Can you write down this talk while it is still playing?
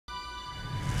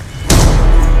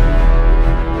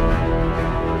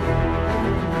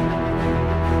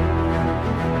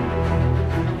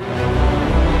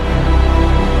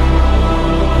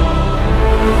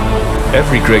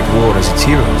every great war has its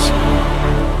heroes.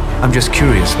 I'm just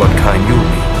curious what kind you'll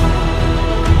be.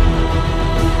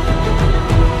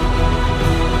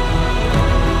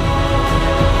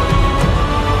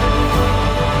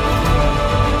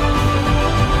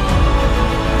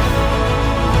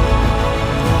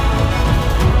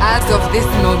 As of this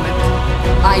moment,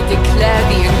 I declare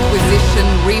the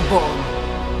Inquisition reborn.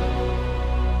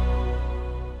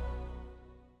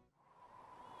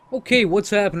 Okay, what's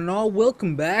happening all?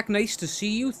 Welcome back. Nice to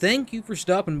see you. Thank you for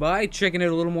stopping by, checking out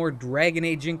a little more Dragon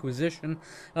Age Inquisition.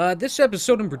 This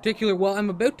episode in particular, well, I'm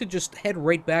about to just head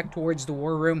right back towards the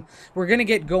war room. We're going to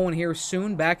get going here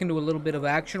soon, back into a little bit of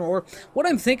action. Or what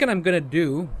I'm thinking I'm going to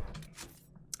do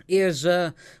is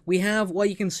we have, well,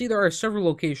 you can see there are several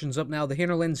locations up now. The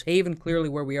Hinterlands, Haven, clearly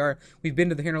where we are. We've been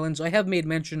to the Hinterlands. I have made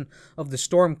mention of the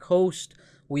Storm Coast.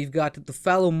 We've got the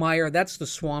Fallow Mire, that's the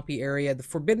swampy area. The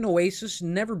Forbidden Oasis,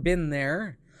 never been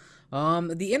there.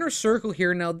 The Inner Circle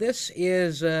here, now this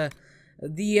is,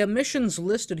 the missions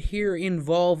listed here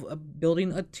involve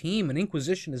building a team. An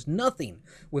Inquisition is nothing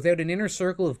without an inner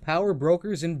circle of power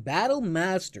brokers and battle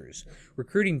masters.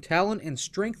 Recruiting talent and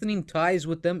strengthening ties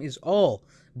with them is all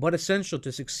but essential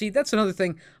to succeed. That's another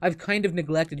thing I've kind of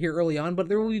neglected here early on, but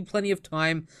there will be plenty of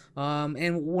time.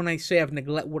 And when I say I've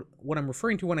what I'm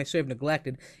referring to when I say I've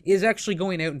neglected is actually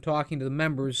going out and talking to the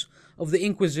members of the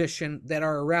Inquisition that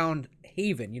are around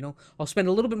Haven. You know, I'll spend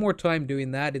a little bit more time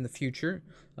doing that in the future.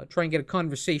 Try and get a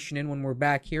conversation in when we're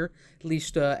back here, at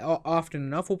least often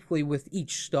enough. Hopefully with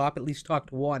each stop, at least talk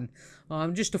to one,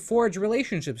 just to forge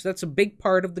relationships. That's a big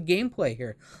part of the gameplay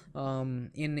here,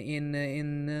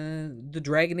 in the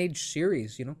Dragon Age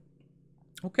series. You know.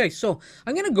 Okay, so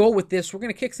I'm gonna go with this. We're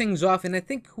gonna kick things off, and I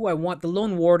think who I want, the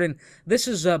Lone Warden. This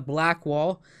is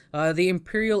Blackwall, the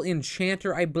Imperial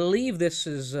Enchanter. I believe this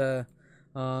is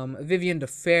Vivian de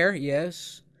Fair.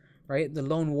 Yes. Right, the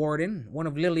Lone Warden, one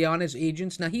of Liliana's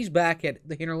agents. Now, he's back at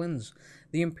the Hinterlands.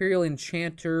 The Imperial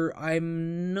Enchanter,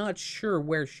 I'm not sure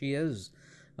where she is.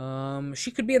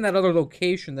 She could be in that other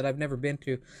location that I've never been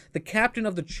to. The Captain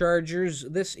of the Chargers,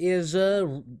 this is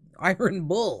Iron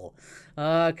Bull.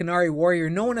 Canary Warrior,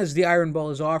 known as the Iron Bull,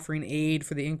 is offering aid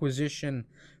for the Inquisition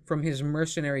from his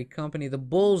mercenary company, the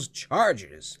Bull's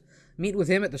Chargers. Meet with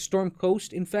him at the Storm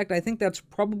Coast. In fact, I think that's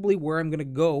probably where I'm going to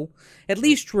go, at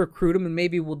least to recruit him, and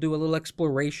maybe we'll do a little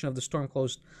exploration of the Storm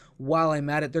Coast while I'm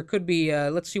at it. There could be,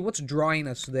 let's see, what's drawing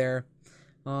us there?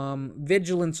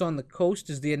 Vigilance on the coast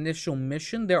is the initial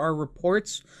mission. There are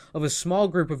reports of a small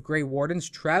group of Grey Wardens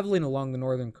traveling along the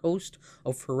northern coast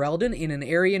of Ferelden in an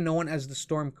area known as the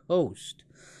Storm Coast.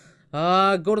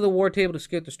 Go to the war table to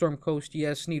scout the Storm Coast.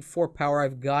 Yes, need 4 power.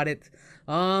 I've got it.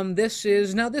 This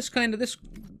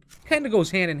kind of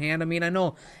goes hand in hand. I mean, I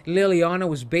know Liliana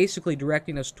was basically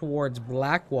directing us towards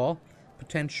Blackwall.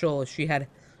 Potential, she had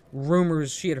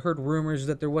heard rumors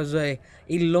that there was a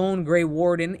lone Grey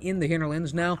Warden in the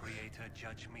Hinterlands. Now,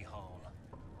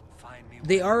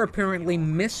 they are apparently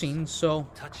missing, so,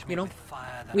 you know,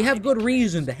 we have good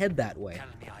reason to head that way.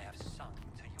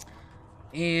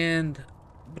 And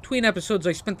between episodes,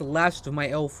 I spent the last of my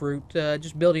elf route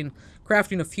just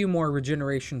crafting a few more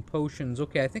regeneration potions.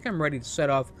 Okay, I think I'm ready to set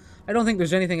off. I don't think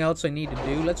there's anything else I need to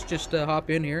do. Let's just hop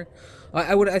in here.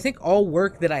 I think all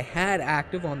work that I had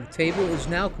active on the table is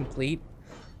now complete,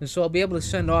 and so I'll be able to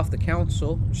send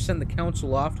the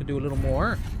council off to do a little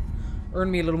more, earn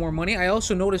me a little more money. I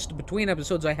also noticed between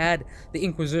episodes I had the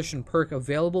Inquisition perk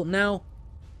available. Now,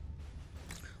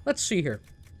 let's see here.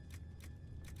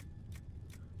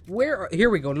 Here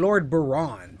we go, Lord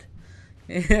Barond.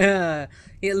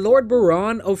 Lord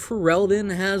Barond of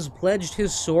Ferelden has pledged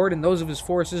his sword and those of his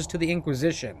forces to the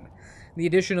Inquisition. The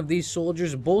addition of these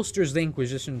soldiers bolsters the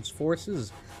Inquisition's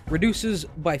forces, reduces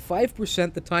by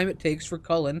 5% the time it takes for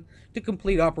Cullen to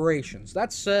complete operations.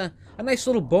 That's a nice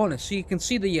little bonus, so you can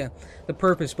see the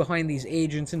purpose behind these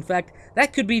agents. In fact,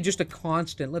 that could be just a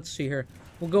constant. Let's see here.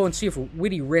 We'll go and see if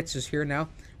Witty Ritz is here now.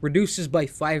 Reduces by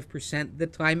 5% the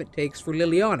time it takes for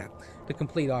Liliana to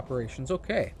complete operations.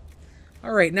 Okay.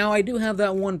 Alright, now I do have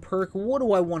that one perk. What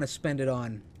do I want to spend it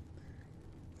on?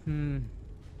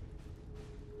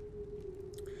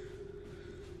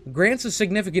 Grants a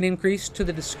significant increase to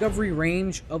the discovery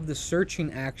range of the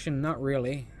searching action. Not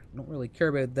really. Don't really care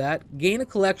about that. Gain a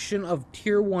collection of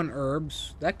tier 1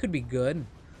 herbs. That could be good,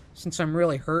 since I'm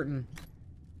really hurting.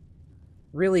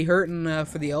 Really hurting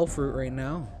for the elf route right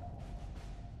now.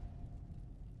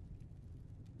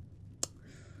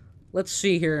 Let's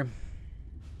see here.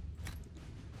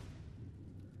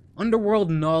 Underworld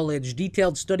knowledge.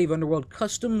 Detailed study of underworld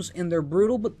customs and their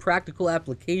brutal but practical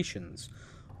applications.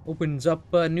 Opens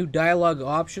up new dialogue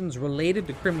options related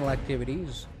to criminal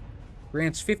activities.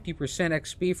 Grants 50%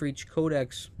 XP for each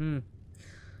codex.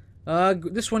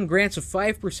 This one grants a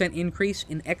 5% increase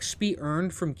in XP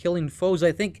earned from killing foes.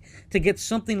 I think to get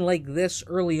something like this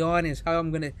early on is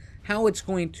how it's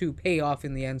going to pay off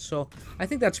in the end. So I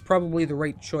think that's probably the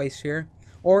right choice here.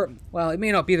 Or, well, it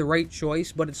may not be the right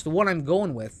choice, but it's the one I'm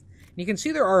going with. And you can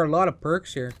see there are a lot of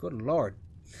perks here. Good lord.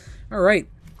 Alright.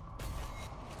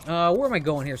 Where am I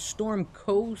going here? Storm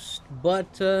Coast,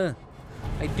 but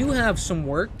I do have some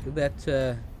work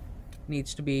that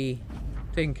needs to be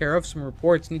taken care of. Some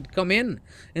reports need to come in,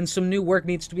 and some new work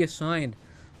needs to be assigned.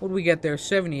 What do we get there?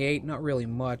 78, not really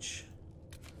much,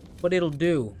 but it'll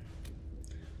do.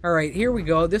 Alright, here we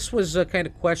go. This was kind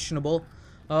of questionable.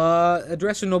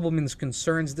 Address a nobleman's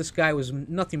concerns. This guy was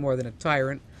nothing more than a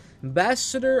tyrant.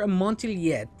 Ambassador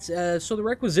Montiliet. So the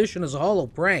requisition is a hollow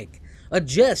prank. A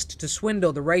jest to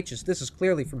swindle the righteous. This is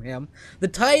clearly from him. The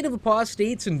tide of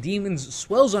apostates and demons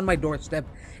swells on my doorstep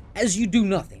as you do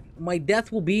nothing. My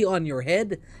death will be on your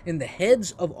head and the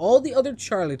heads of all the other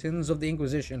charlatans of the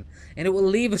Inquisition, and it will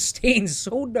leave a stain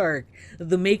so dark that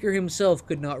the Maker himself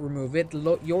could not remove it.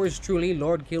 Yours truly,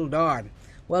 Lord Kildard.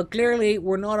 Well, clearly,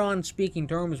 we're not on speaking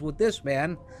terms with this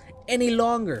man any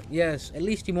longer. Yes, at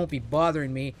least he won't be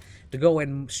bothering me to go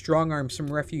and strong-arm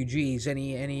some refugees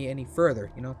any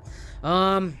further, you know.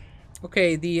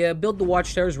 Okay, the Build the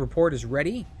Watchtowers report is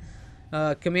ready.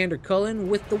 Commander Cullen,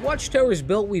 with the watchtowers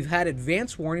built, we've had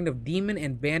advance warning of demon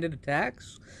and bandit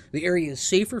attacks. The area is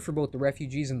safer for both the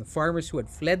refugees and the farmers who had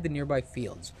fled the nearby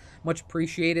fields. Much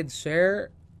appreciated,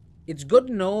 sir. It's good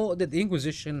to know that the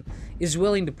Inquisition is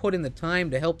willing to put in the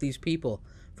time to help these people.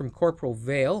 From Corporal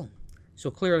Vale. So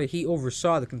clearly he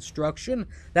oversaw the construction.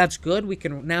 That's good. We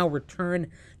can now return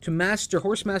to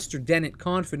Horsemaster Dennett,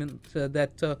 confident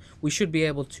that we should be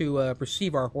able to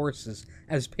receive our horses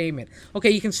as payment.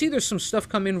 Okay, you can see there's some stuff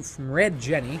coming from Red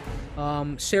Jenny.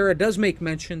 Sarah does make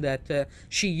mention that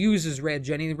she uses Red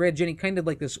Jenny. Red Jenny kind of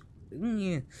like this,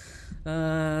 I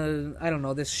don't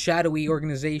know, this shadowy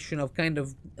organization of kind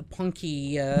of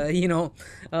punky, you know,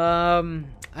 I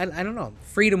don't know,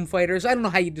 freedom fighters. I don't know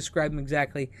how you describe them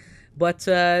exactly. But,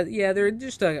 yeah, they're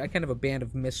just a kind of a band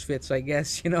of misfits, I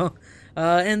guess, you know.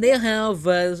 And they have,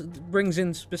 brings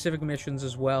in specific missions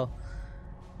as well.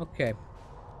 Okay.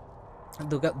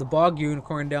 They've got the Bog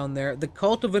Unicorn down there. The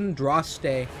Cult of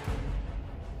Andraste.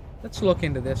 Let's look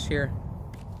into this here.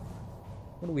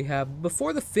 What do we have?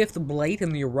 Before the Fifth Blight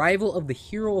and the arrival of the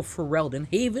hero of Ferelden,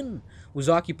 Haven was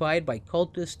occupied by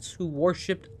cultists who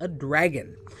worshipped a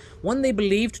dragon. One they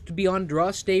believed to be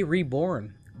Andraste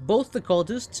reborn. Both the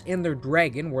cultists and their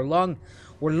dragon were long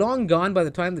gone by the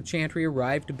time the Chantry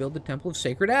arrived to build the Temple of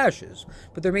Sacred Ashes,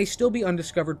 but there may still be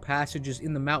undiscovered passages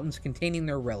in the mountains containing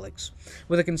their relics.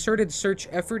 With a concerted search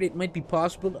effort, it might be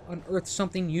possible to unearth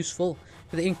something useful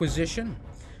for the Inquisition.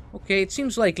 Okay, it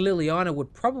seems like Liliana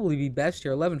would probably be best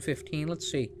here. 11:15,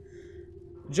 let's see.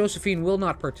 Josephine will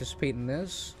not participate in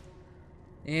this.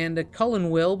 And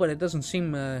Cullen will, but it doesn't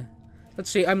seem... Let's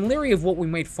see, I'm leery of what we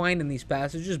might find in these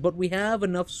passages, but we have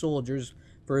enough soldiers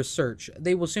for a search.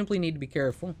 They will simply need to be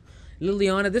careful.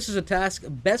 Liliana, this is a task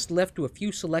best left to a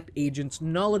few select agents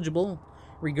knowledgeable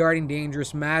regarding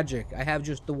dangerous magic. I have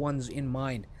just the ones in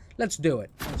mind. Let's do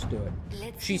it. Let's do it.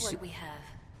 Let's see what we have.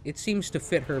 It seems to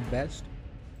fit her best.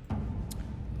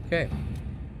 Okay.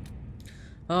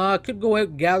 Could go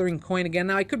out gathering coin again.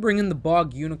 Now, I could bring in the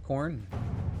Bog Unicorn.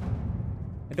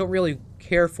 I don't really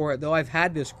care for it, though. I've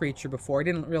had this creature before. I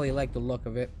didn't really like the look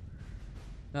of it.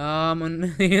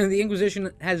 And the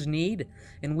Inquisition has need,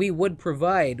 and we would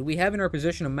provide. We have in our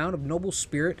possession a mount of noble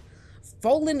spirit,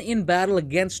 fallen in battle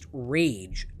against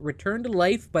rage, returned to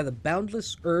life by the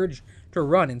boundless urge to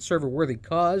run and serve a worthy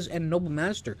cause, and noble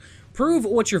master. Prove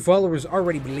what your followers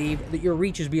already believe, that your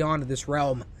reach is beyond this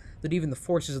realm, that even the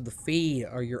forces of the Fade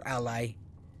are your ally,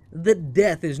 that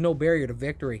death is no barrier to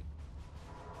victory.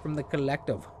 From the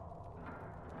Collective.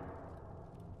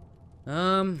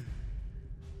 I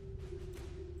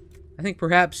think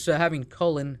perhaps having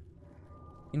Cullen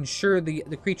ensure the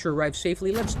creature arrives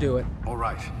safely. Let's do it. All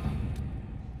right.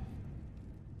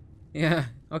 Yeah,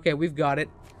 okay, we've got it.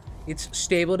 It's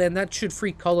stabled, and that should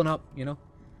free Cullen up, you know.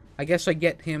 I guess I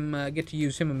get to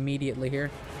use him immediately here.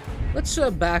 Let's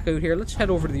back out here. Let's head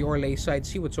over to the Orlais side,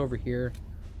 see what's over here.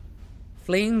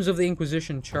 Flames of the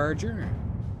Inquisition Charger.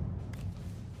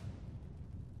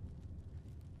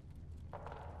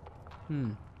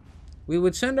 We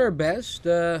would send our best,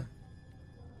 let's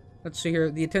see here,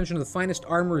 the attention of the finest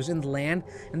armorers in the land,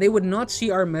 and they would not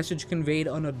see our message conveyed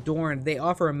unadorned. They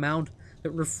offer a mount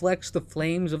that reflects the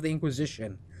flames of the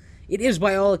Inquisition. It is,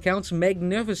 by all accounts,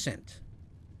 magnificent.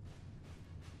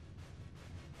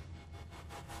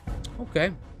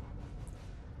 Okay.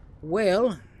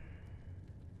 Well,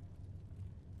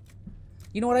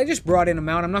 you know what? I just brought in a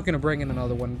mount. I'm not going to bring in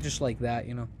another one just like that,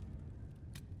 you know.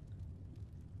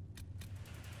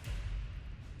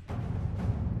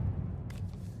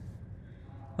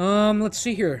 Let's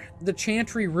see here. The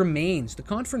Chantry remains. The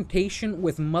confrontation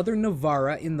with Mother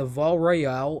Navarra in the Val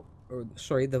Royale,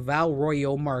 the Val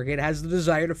Royale market has the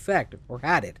desired effect, or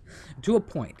had it, to a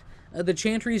point. The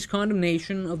Chantry's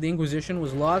condemnation of the Inquisition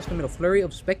was lost amid a flurry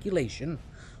of speculation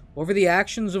over the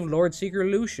actions of Lord Seeker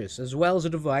Lucius, as well as a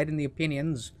divide in the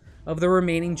opinions of the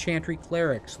remaining Chantry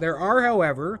clerics. There are,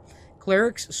 however,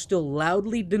 clerics still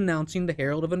loudly denouncing the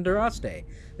Herald of Andraste.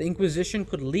 The Inquisition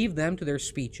could leave them to their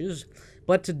speeches,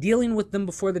 but to dealing with them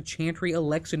before the Chantry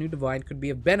elects a new divine could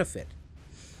be of benefit.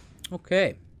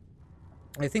 Okay.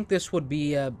 I think this would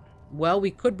be, well,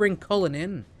 we could bring Cullen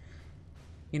in.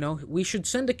 You know, we should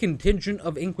send a contingent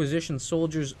of Inquisition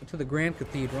soldiers to the Grand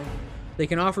Cathedral. They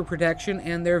can offer protection,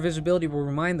 and their visibility will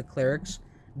remind the clerics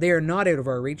they are not out of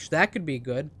our reach. That could be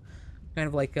good. Kind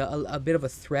of like a bit of a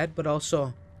threat, but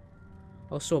also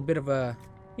a bit of a,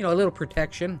 you know, a little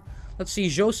protection. Let's see,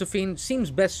 Josephine seems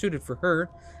best suited for her.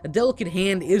 A delicate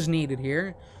hand is needed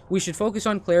here. We should focus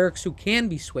on clerics who can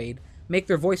be swayed, make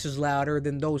their voices louder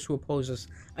than those who oppose us.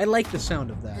 I like the sound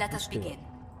of that. Let us begin.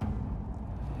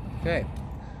 Okay.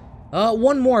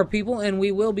 One more, people, and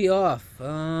we will be off.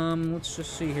 Let's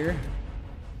just see here.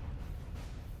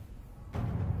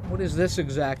 What is this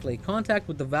exactly? Contact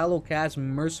with the Valokaz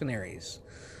mercenaries.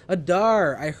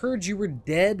 Adar, I heard you were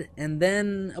dead, and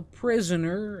then a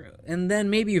prisoner, and then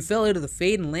maybe you fell out of the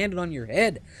fade and landed on your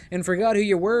head, and forgot who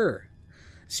you were.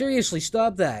 Seriously,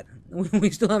 stop that. We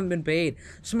still haven't been paid.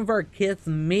 Some of our kith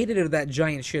made it out of that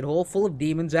giant shithole full of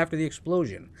demons after the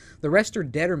explosion. The rest are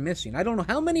dead or missing. I don't know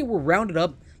how many were rounded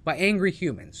up by angry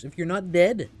humans. If you're not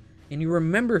dead, and you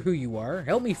remember who you are,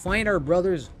 help me find our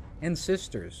brothers and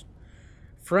sisters.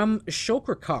 From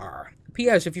Shokrakar.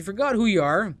 P.S. If you forgot who you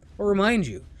are, I'll remind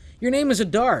you. Your name is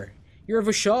Adar. You're a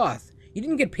Vishoth. You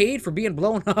didn't get paid for being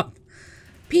blown up.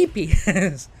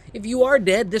 P.P.S. If you are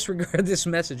dead, disregard this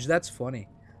message. That's funny.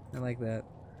 I like that.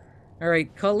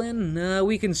 Alright, Cullen,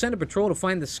 we can send a patrol to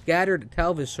find the scattered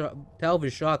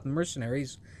Tal-Vishoth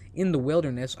mercenaries in the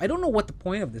wilderness. I don't know what the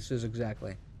point of this is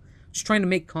exactly. Just trying to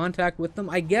make contact with them.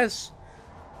 I guess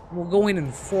we'll go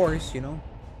in force, you know.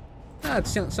 It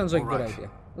sounds like a good idea.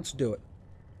 Let's do it.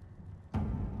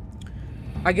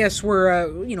 I guess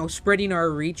we're, you know, spreading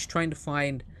our reach, trying to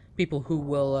find people who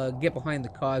will get behind the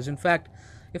cause. In fact,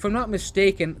 if I'm not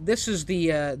mistaken, this is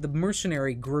the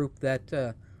mercenary group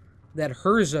that that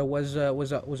Herza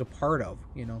was a part of,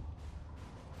 you know,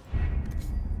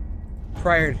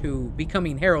 prior to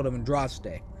becoming Herald of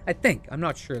Andraste. I think. I'm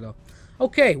not sure though.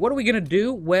 Okay, what are we gonna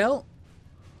do? Well,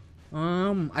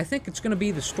 I think it's gonna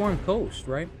be the Storm Coast,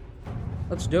 right?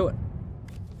 Let's do it.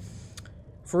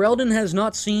 Ferelden has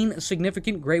not seen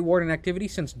significant Grey Warden activity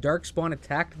since Darkspawn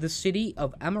attacked the city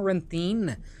of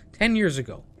Amaranthine 10 years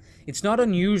ago. It's not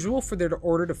unusual for their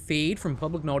order to fade from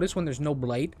public notice when there's no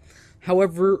blight.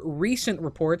 However, recent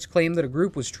reports claim that a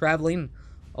group was traveling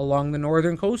along the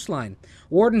northern coastline.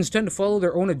 Wardens tend to follow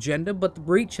their own agenda, but the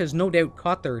breach has no doubt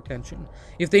caught their attention.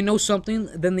 If they know something,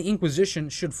 then the Inquisition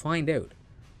should find out.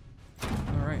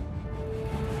 Alright.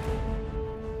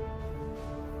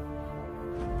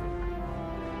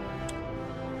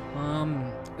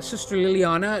 Sister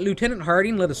Liliana, Lieutenant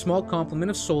Harding led a small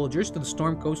complement of soldiers to the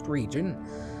Storm Coast region,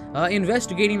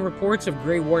 investigating reports of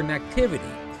Grey Warden activity.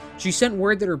 She sent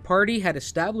word that her party had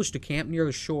established a camp near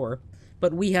the shore,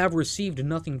 but we have received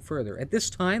nothing further. At this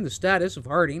time, the status of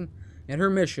Harding and her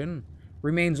mission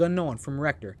remains unknown from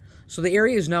Rector. So the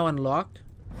area is now unlocked.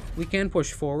 We can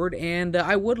push forward, and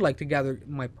I would like to gather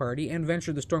my party and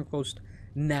venture the Storm Coast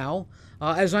now,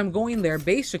 as I'm going there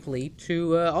basically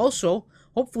to also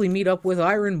hopefully meet up with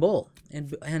Iron Bull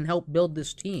and help build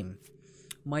this team.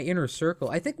 My inner circle.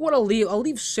 I think what I'll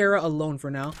leave Sarah alone for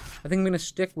now. I think I'm going to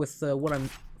stick with what I'm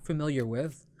familiar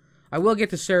with. I will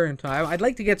get to Sarah in time. I'd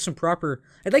like to get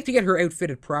I'd like to get her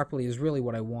outfitted properly is really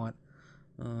what I want.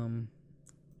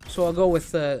 So I'll go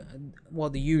with, well,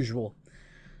 the usual.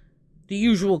 The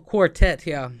usual quartet,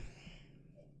 yeah.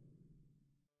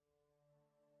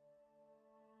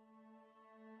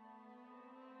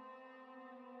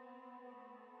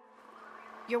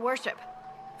 Your worship,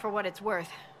 for what it's worth,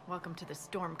 welcome to the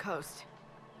Storm Coast.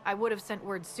 I would have sent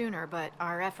word sooner, but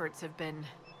our efforts have been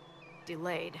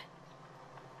delayed.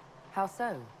 How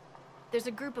so? There's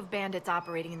a group of bandits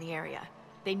operating in the area.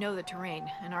 They know the terrain,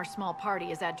 and our small party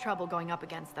has had trouble going up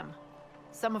against them.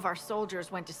 Some of our soldiers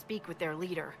went to speak with their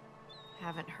leader.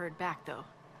 Haven't heard back, though.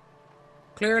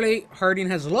 Clearly, Harding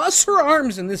has lost her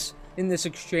arms in this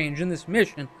exchange, in this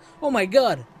mission. Oh my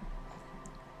god.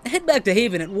 Head back to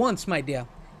Haven at once, my dear.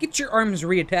 Get your arms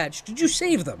reattached. Did you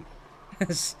save them?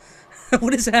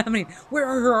 What is happening? Where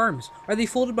are her arms? Are they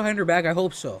folded behind her back? I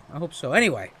hope so. I hope so.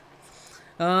 Anyway.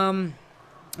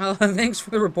 Thanks for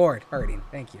the report, Harding.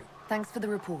 Thank you. Thanks for the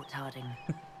report, Harding.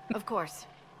 Of course.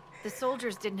 The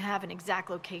soldiers didn't have an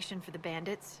exact location for the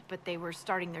bandits, but they were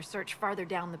starting their search farther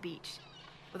down the beach.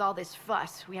 With all this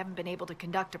fuss, we haven't been able to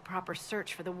conduct a proper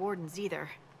search for the wardens either.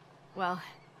 Well,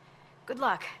 good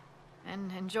luck.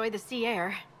 And enjoy the sea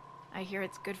air. I hear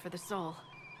it's good for the soul.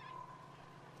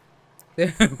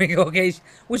 There we go. Okay,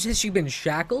 has she been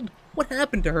shackled? What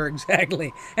happened to her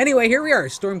exactly? Anyway, here we are,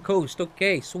 Storm Coast.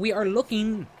 Okay, so we are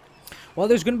looking. Well,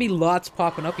 there's going to be lots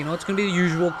popping up. You know, it's going to be the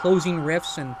usual closing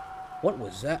rifts and... What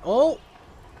was that? Oh,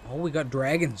 we got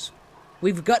dragons.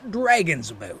 We've got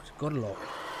dragons about. Good lord.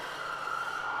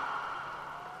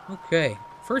 Okay,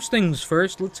 first things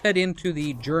first, let's head into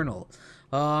the journal.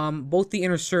 Both the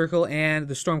Inner Circle and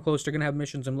the Storm Coast are going to have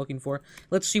missions I'm looking for.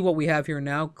 Let's see what we have here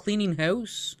now. Cleaning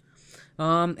house.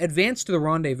 Advance to the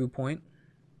rendezvous point.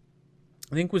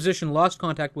 The Inquisition lost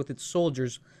contact with its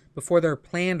soldiers before their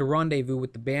planned rendezvous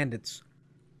with the bandits.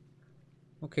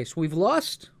 Okay, so we've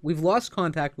lost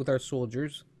contact with our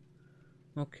soldiers.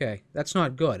 Okay, that's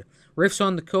not good. Rifts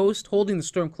on the coast. Holding the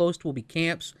storm close will be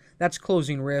camps. That's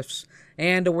closing rifts.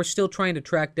 And we're still trying to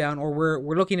track down, or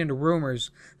we're looking into rumors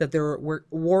that there were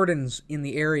wardens in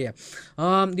the area.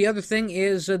 The other thing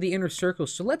is the Inner Circle.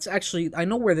 So let's actually, I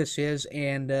know where this is,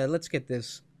 and let's get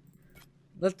this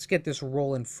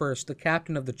rolling first. The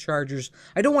captain of the Chargers.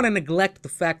 I don't want to neglect the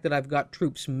fact that I've got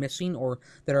troops missing or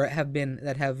that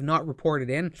have not reported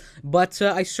in, but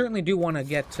I certainly do want to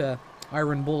get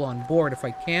Iron Bull on board if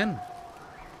I can.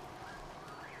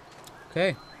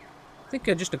 Okay, I think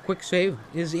just a quick save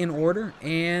is in order,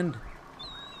 and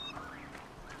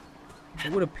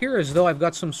it would appear as though I've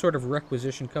got some sort of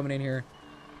requisition coming in here.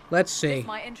 Let's see. This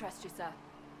might interest you, sir.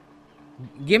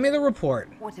 Give me the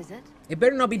report. What is it? It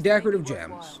better not be It's decorative maybe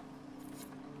gems. worthwhile.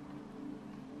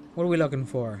 What are we looking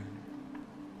for?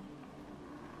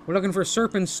 We're looking for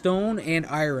serpent stone and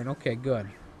iron. Okay, good.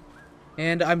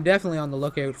 And I'm definitely on the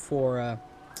lookout for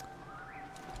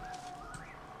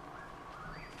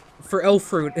elf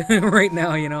fruit right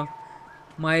now, you know.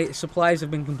 My supplies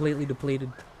have been completely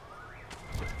depleted.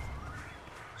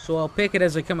 So I'll pick it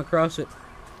as I come across it.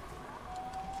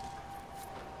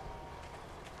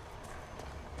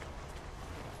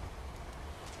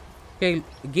 Okay,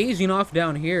 gazing off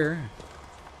down here.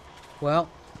 Well,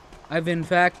 I've in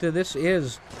fact this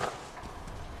is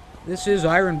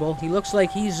Iron Bull. He looks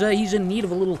like he's in need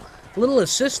of a little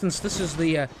assistance. This is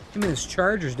the him and his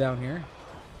chargers down here.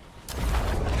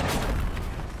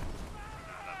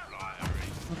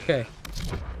 Okay.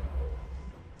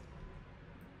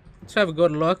 Let's have a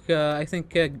good look. I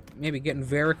think maybe getting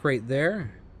Varric right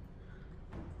there.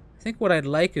 I think what I'd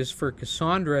like is for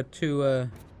Cassandra to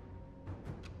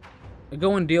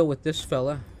go and deal with this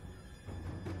fella.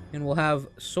 And we'll have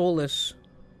Solus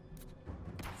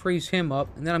freeze him up.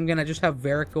 And then I'm going to just have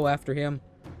Varric go after him.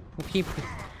 We'll keep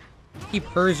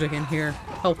Herza in here,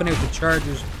 helping out the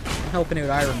Chargers, and helping out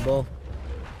Iron Bull.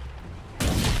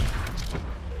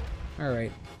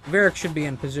 Alright. Varric should be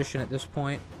in position at this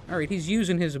point. Alright, he's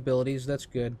using his abilities. That's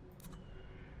good.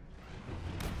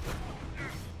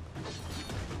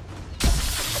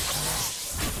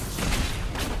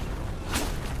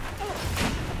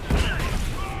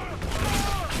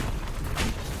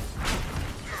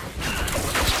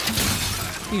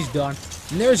 He's done.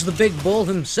 And there's the big bull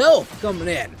himself coming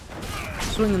in.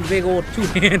 Swinging the big old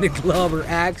two-handed glove or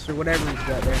axe or whatever he's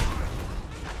got there.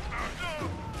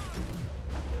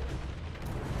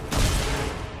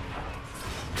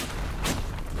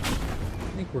 I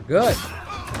think we're good.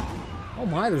 Oh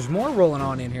my, there's more rolling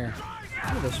on in here.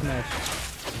 Look at this mess.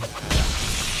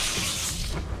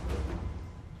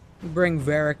 Bring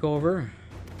Varric over.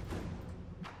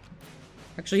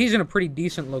 Actually, he's in a pretty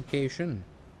decent location.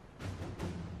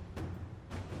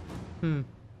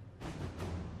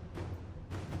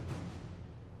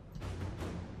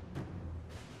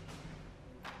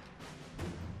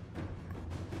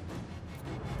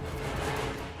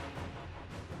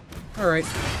 Alright.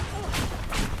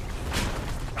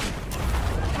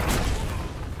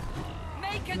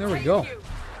 There we go.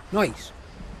 Nice.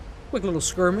 Quick little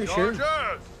skirmish here.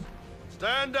 Soldiers,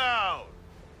 stand down.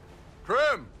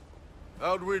 Trim,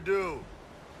 how'd we do?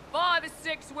 5 or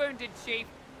 6 wounded, Chief.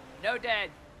 No dead.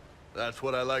 That's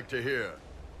what I like to hear.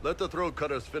 Let the throat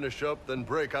cutters finish up, then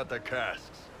break out the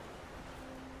casks.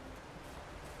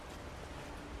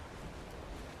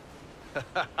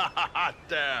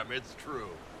 Damn, it's true.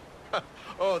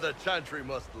 Oh, the Chantry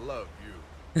must love you.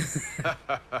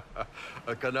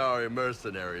 A Canary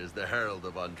mercenary is the herald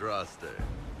of Andraste.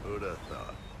 Who'd have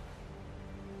thought?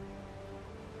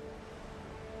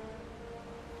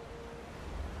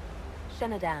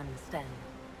 Shenadan, Sten.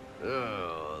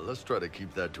 Let's try to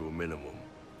keep that to a minimum.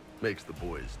 Makes the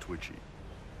boys twitchy.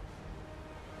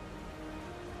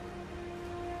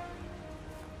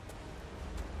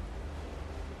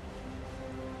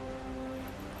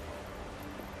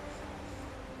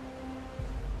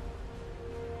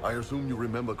 I assume you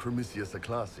remember Cremisius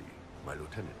Aclassi, my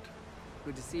lieutenant.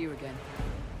 Good to see you again.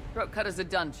 Throat cutters are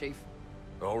done, Chief.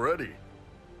 Already?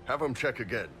 Have him check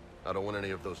again. I don't want any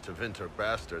of those Tevinter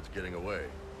bastards getting away.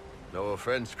 No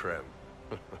offense, Krem.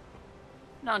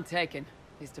 None taken.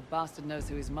 At least a bastard knows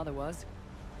who his mother was.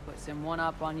 Puts him one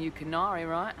up on you Canary,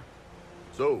 right?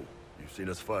 So, you've seen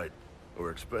us fight.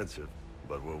 We're expensive,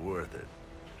 but we're worth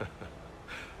it.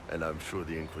 And I'm sure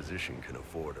the Inquisition can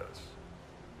afford us.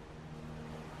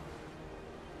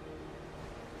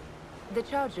 The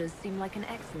Chargers seem like an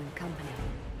excellent company.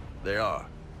 They are,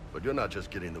 but you're not just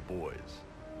getting the boys.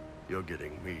 You're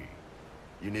getting me.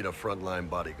 You need a frontline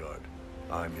bodyguard.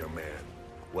 I'm your man.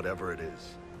 Whatever it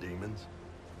is. Demons?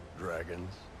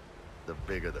 Dragons? The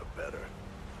bigger the better.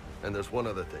 And there's one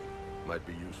other thing. Might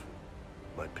be useful.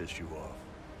 Might piss you off.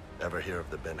 Ever hear of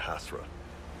the Ben Hasra?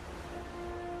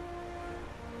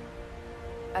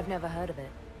 I've never heard of it.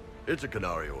 It's a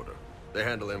Canary order. They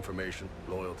handle information,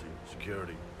 loyalty,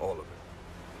 security, all of it.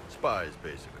 Spies,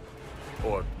 basically.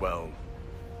 Or, well,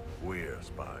 we're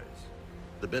spies.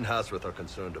 The Ben Hasrath are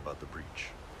concerned about the breach.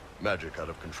 Magic out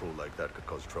of control like that could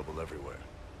cause trouble everywhere.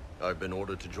 I've been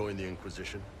ordered to join the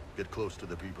Inquisition, get close to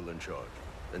the people in charge,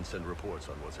 and send reports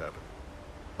on what's happening.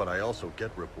 But I also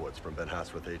get reports from Ben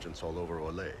Hasrath agents all over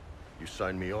Orlais. You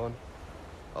sign me on,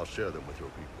 I'll share them with your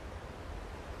people.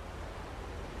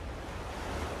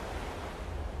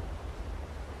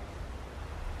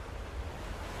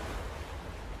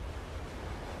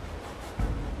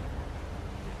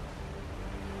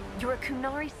 You're a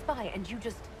Kunari spy and you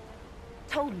just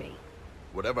told me.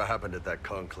 Whatever happened at that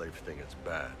conclave thing is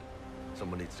bad.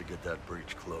 Someone needs to get that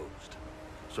breach closed.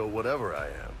 So whatever I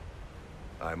am,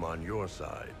 I'm on your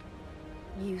side.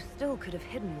 You still could have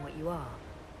hidden what you are.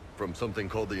 From something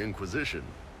called the Inquisition?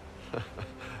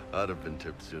 I'd have been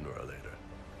tipped sooner or later.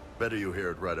 Better you hear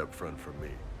it right up front from me.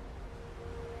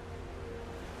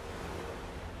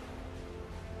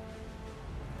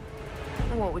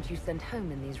 What would you send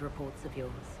home in these reports of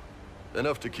yours?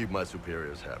 Enough to keep my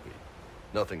superiors happy.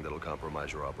 Nothing that'll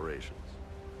compromise your operations.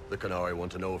 The Canary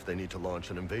want to know if they need to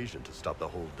launch an invasion to stop the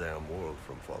whole damn world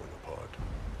from falling apart.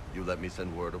 You let me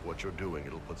send word of what you're doing,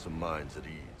 it'll put some minds at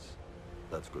ease.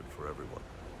 That's good for everyone.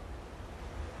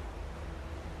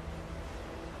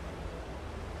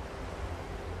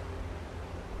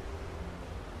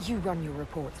 You run your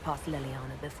reports past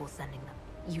Liliana before sending them.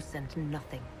 You send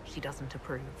nothing she doesn't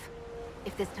approve.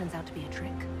 If this turns out to be a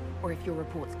trick, or if your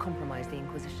reports compromise the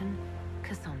Inquisition,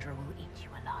 Cassandra will eat you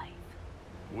alive.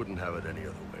 Wouldn't have it any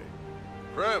other way.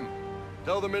 Krem,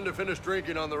 tell the men to finish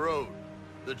drinking on the road.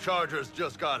 The Chargers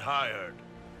just got hired.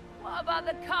 What about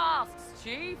the casks,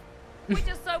 Chief? We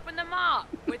just opened them up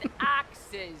with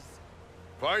axes.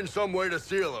 Find some way to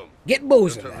seal them. Get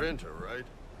boozing, man. Winter, right?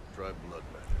 Try blood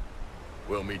matter.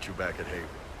 We'll meet you back at Haven.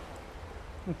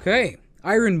 Okay.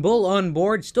 Iron Bull on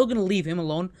board. Still going to leave him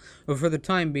alone for the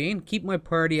time being. Keep my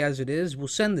party as it is. We'll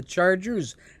send the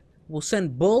Chargers. We'll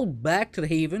send Bull back to the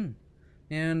Haven.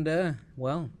 And,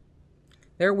 well,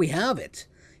 there we have it.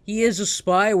 He is a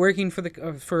spy working for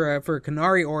the for a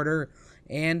Canary order.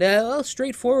 And, well,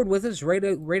 straightforward with us right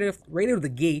out of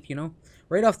the gate, you know.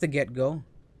 Right off the get-go.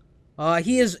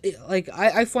 He is, like,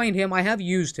 I find him, I have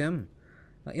used him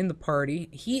in the party.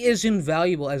 He is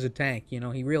invaluable as a tank, you know.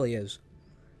 He really is.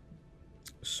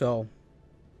 So,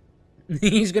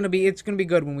 it's gonna be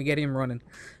good when we get him running.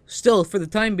 Still, for the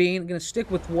time being, I'm gonna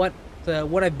stick with what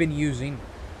I've been using.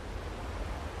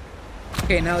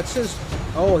 Okay, now it says,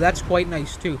 oh, that's quite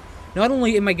nice too. Not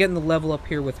only am I getting the level up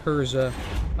here with hers,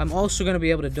 I'm also gonna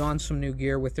be able to don some new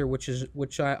gear with her,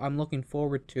 which I'm looking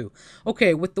forward to.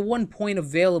 Okay, with the 1 point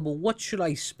available, what should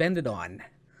I spend it on?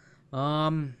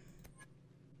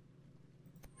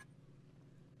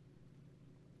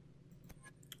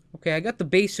 Okay, I got the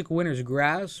basic Winter's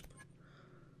Grasp.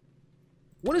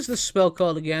 What is this spell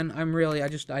called again?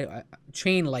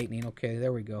 Chain Lightning. Okay,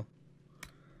 there we go.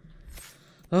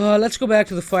 Let's go back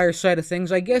to the fire side of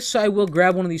things. I guess I will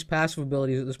grab one of these passive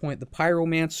abilities at this point. The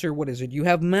Pyromancer, what is it? You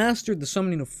have mastered the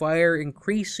summoning of fire,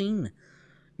 increasing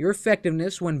your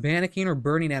effectiveness when panicking or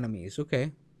burning enemies.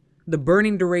 Okay. The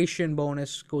burning duration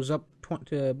bonus goes up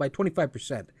by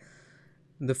 25%.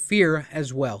 The fear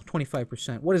as well,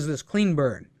 25%. What is this? Clean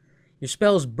burn. Your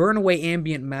spells burn away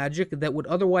ambient magic that would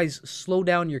otherwise slow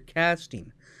down your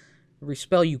casting. Every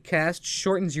spell you cast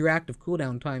shortens your active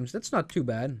cooldown times. That's not too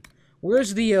bad.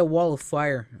 Where's the wall of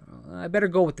fire? I better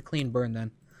go with the clean burn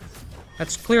then.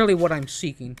 That's clearly what I'm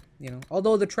seeking, you know.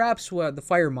 Although the traps, the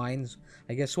fire mines,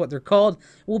 I guess what they're called,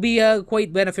 will be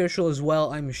quite beneficial as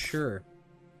well, I'm sure.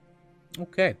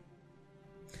 Okay.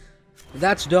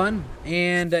 That's done,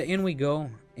 and in we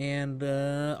go. And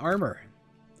armor.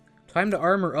 Time to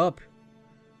armor up.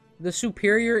 The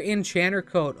superior enchanter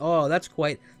coat. Oh, that's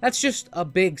just a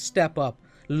big step up,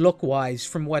 look-wise,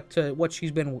 from what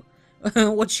she's been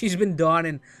what she's been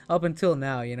donning up until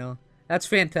now, you know. That's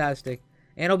fantastic.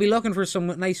 And I'll be looking for some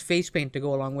nice face paint to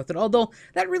go along with it. Although,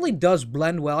 that really does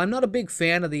blend well. I'm not a big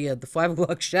fan of the 5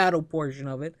 o'clock shadow portion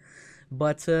of it.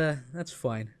 But, that's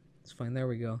fine. It's fine. There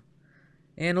we go.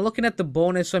 And looking at the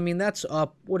bonus, I mean, that's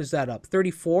up. What is that up?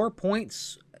 34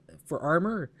 points for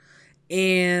armor.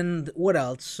 And what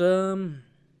else?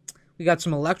 We got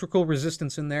some electrical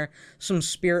resistance in there. Some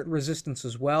spirit resistance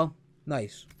as well.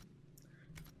 Nice.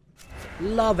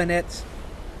 Loving it.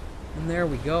 And there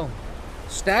we go.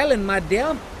 Styling, my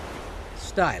dear.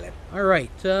 Styling.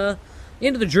 Alright,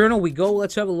 into the journal we go.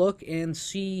 Let's have a look and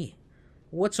see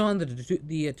what's on the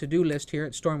to-do list here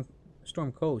at Storm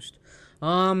Coast.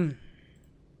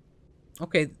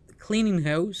 Okay, cleaning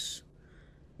house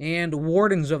and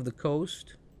wardens of the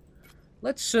coast.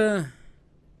 Let's okay,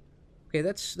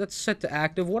 that's set to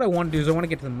active. What I want to do is I want to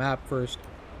get to the map first.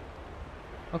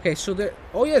 Okay, so they're...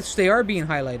 Oh, yes, they are being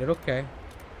highlighted. Okay.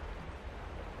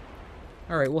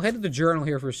 Alright, we'll head to the journal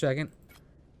here for a second.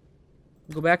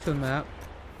 We'll go back to the map.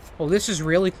 Oh, this is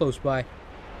really close by.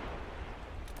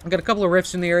 I got a couple of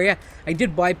rifts in the area. I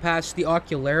did bypass the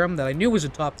Ocularum that I knew was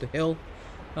atop the hill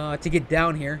to get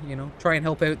down here, you know. Try and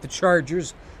help out the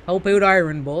Chargers. Help out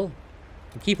Iron Bull.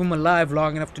 And keep them alive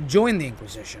long enough to join the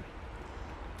Inquisition.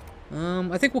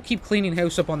 I think we'll keep cleaning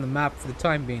house up on the map for the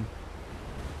time being.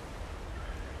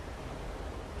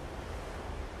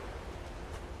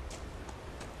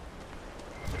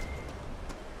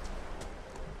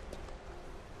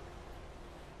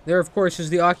 There, of course,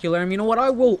 is the Ocularum. You know what? I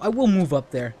will move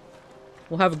up there.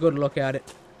 We'll have a good look at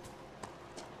it.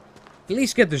 At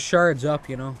least get the shards up,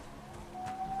 you know.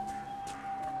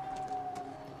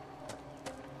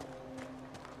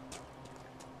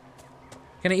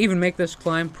 Can I even make this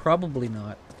climb? Probably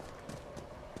not.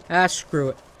 Ah, screw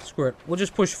it. Screw it. We'll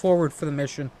just push forward for the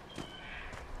mission.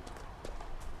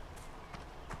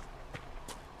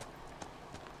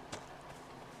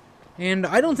 And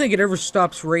I don't think it ever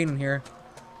stops raining here.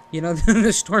 You know,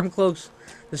 the Storm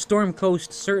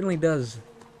Coast certainly does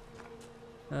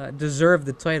deserve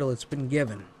the title it's been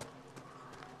given.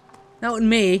 Now, it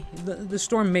may, the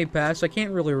storm may pass. I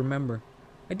can't really remember.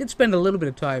 I did spend a little bit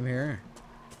of time here.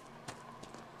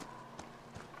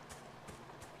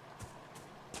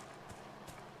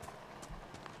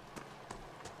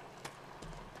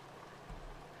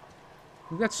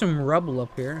 We've got some rubble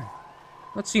up here.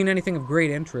 Not seeing anything of great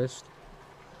interest.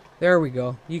 There we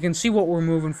go. You can see what we're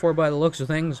moving for by the looks of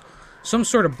things. Some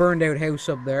sort of burned out house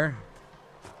up there.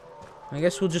 I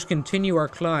guess we'll just continue our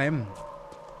climb.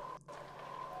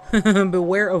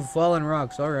 Beware of fallen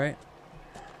rocks. Alright.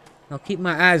 I'll keep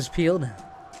my eyes peeled.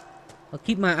 I'll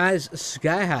keep my eyes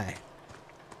sky high.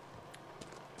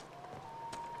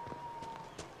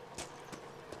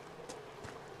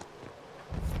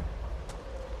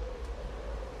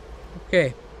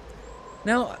 Okay.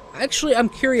 Now, actually, I'm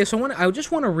curious. I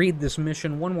just want to read this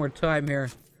mission one more time here.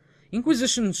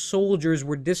 Inquisition soldiers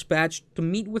were dispatched to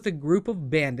meet with a group of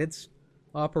bandits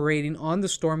operating on the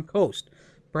Storm Coast.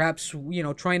 Perhaps, you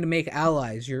know, trying to make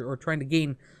allies or trying to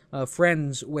gain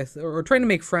friends with, or trying to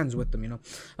make friends with them, you know.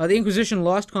 The Inquisition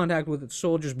lost contact with its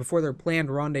soldiers before their planned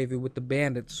rendezvous with the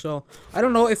bandits. So, I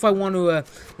don't know if I want to,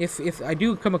 if I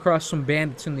do come across some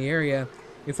bandits in the area,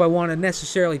 if I want to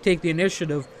necessarily take the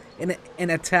initiative and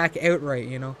attack outright,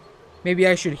 you know. Maybe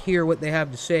I should hear what they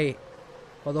have to say.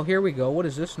 Although, here we go. What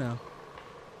is this now?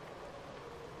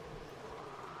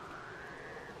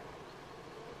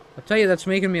 I'll tell you, that's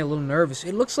making me a little nervous.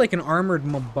 It looks like an armored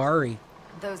Mabari.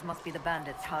 Those must be the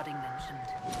bandits Harding mentioned.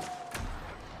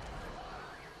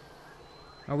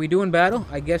 Are we doing battle?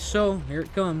 I guess so. Here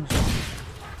it comes.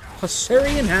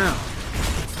 Hussarian Hound.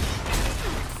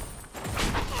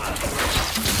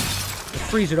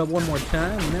 Freeze it up one more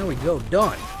time, and there we go.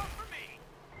 Done.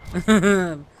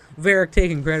 Varric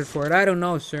taking credit for it. I don't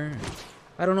know, sir.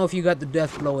 I don't know if you got the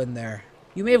death blow in there.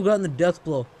 You may have gotten the death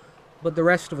blow, but the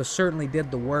rest of us certainly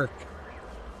did the work.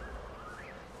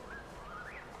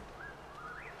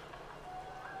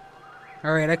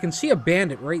 Alright, I can see a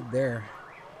bandit right there.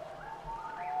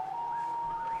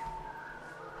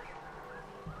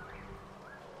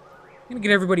 I'm gonna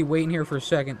get everybody waiting here for a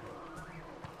second.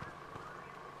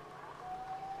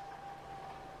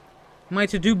 Am I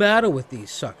to do battle with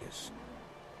these suckers?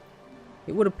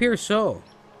 It would appear so.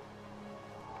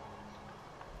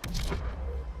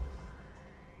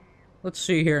 Let's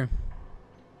see here.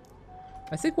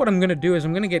 I think what I'm gonna do is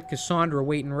I'm gonna get Cassandra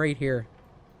waiting right here.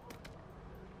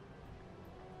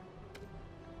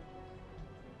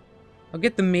 I'll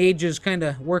get the mages kind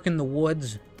of working the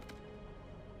woods.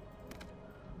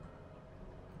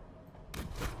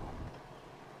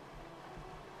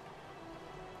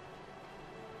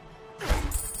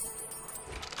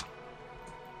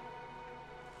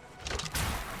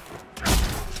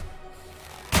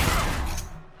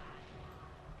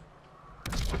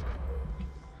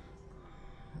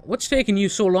 What's taking you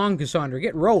so long, Cassandra?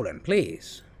 Get rolling,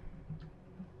 please.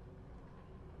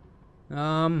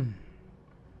 Go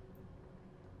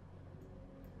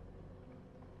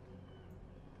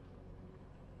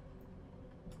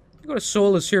to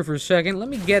Solus here for a second. Let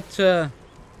me get, you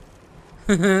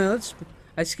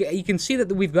can see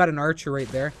that we've got an archer right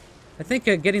there. I think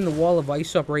getting the wall of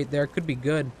ice up right there could be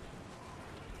good.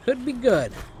 Could be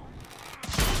good.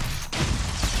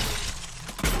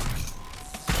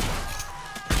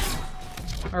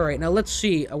 Alright, now let's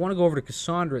see. I want to go over to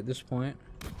Cassandra at this point.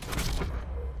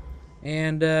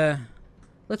 And,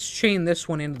 let's chain this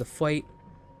one into the fight.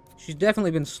 She's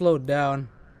definitely been slowed down.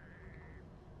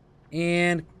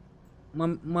 And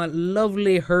my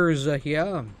lovely Herza here.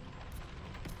 I'll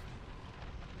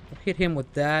hit him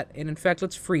with that. And in fact,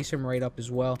 let's freeze him right up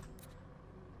as well.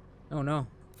 Oh no.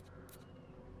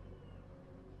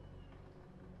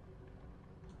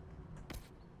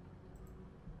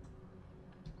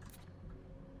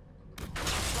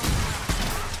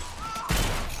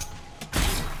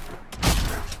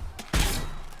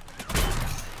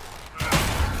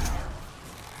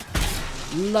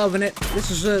 Loving it. This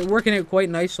is working out quite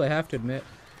nicely, I have to admit.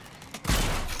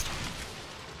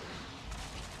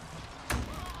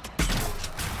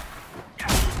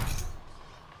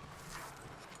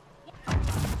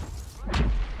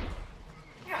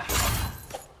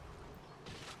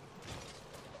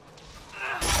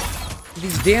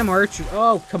 These damn archers.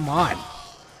 Oh, come on.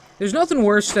 There's nothing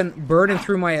worse than burning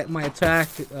through my attack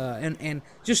and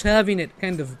just having it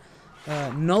kind of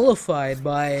nullified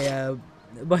by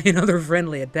another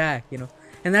friendly attack, you know.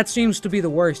 And that seems to be the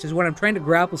worst, is when I'm trying to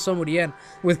grapple somebody in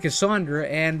with Cassandra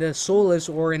and Solus,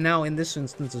 or now in this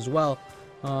instance as well,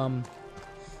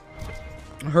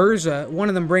 Herza. One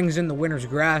of them brings in the Winter's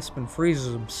Grasp and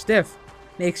freezes them stiff,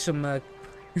 makes them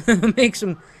makes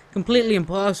them completely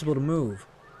impossible to move.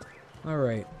 All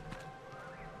right.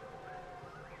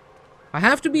 I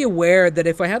have to be aware that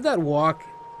if I have that walk,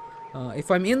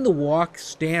 if I'm in the walk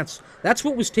stance, that's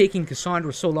what was taking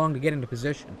Cassandra so long to get into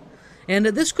position. And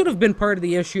this could have been part of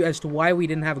the issue as to why we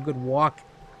didn't have a good walk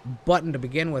button to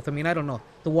begin with. I mean, I don't know,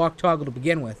 the walk toggle to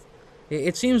begin with.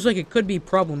 It seems like it could be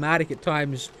problematic at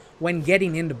times when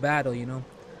getting into battle, you know.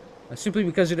 Simply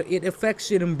because it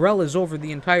affects, it umbrellas over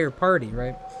the entire party,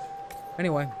 right?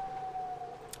 Anyway,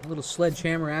 a little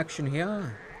sledgehammer action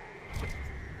here.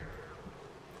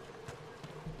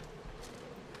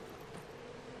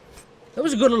 That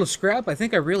was a good little scrap. I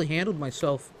think I really handled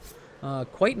myself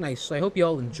quite nice. I hope you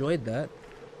all enjoyed that.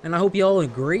 And I hope you all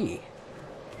agree.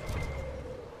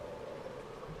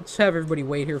 Let's have everybody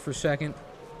wait here for a second.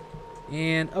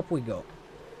 And up we go.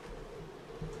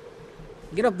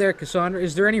 Get up there, Cassandra.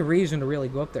 Is there any reason to really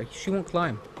go up there? She won't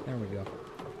climb. There we go.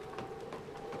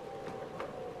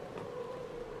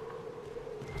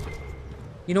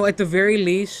 You know, at the very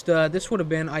least, this would have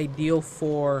been ideal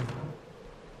for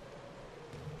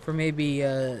maybe,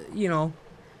 you know,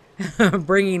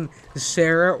 bringing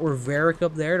Sarah or Varric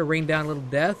up there to rain down a little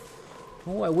death.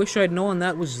 Oh, I wish I'd known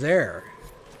that was there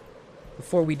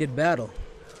before we did battle.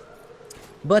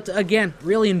 But again,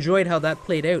 really enjoyed how that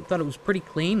played out. Thought it was pretty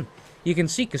clean. You can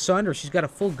see Cassandra, she's got a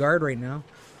full guard right now.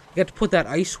 You got to put that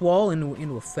ice wall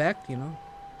into effect, you know.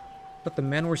 But the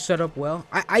men were set up well.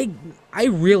 I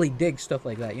really dig stuff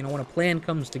like that, you know, when a plan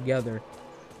comes together.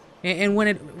 And when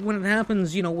it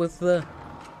happens, you know, when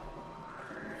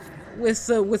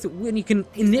you can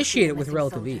initiate it with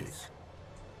relative ease.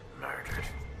 Murdered.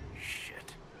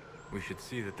 Shit. We should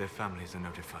see that their families are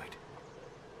notified.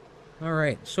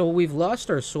 Alright, so we've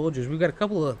lost our soldiers. We've got a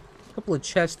couple of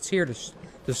chests here to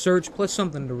search, plus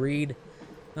something to read.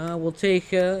 We'll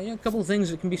take a couple of things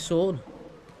that can be sold.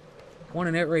 One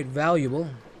an outright valuable.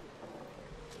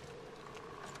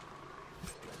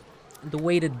 The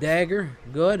weighted dagger,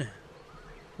 good.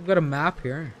 I've got a map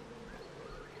here.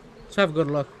 Let's have a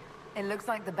good look. It looks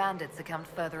like the bandits are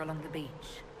camped further along the beach.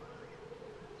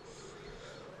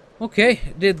 Okay,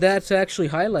 did that actually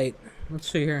highlight?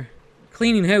 Let's see here.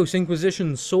 Cleaning house,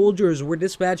 Inquisition soldiers were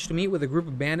dispatched to meet with a group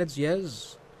of bandits.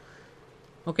 Yes.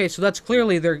 Okay, so that's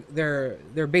clearly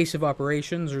their base of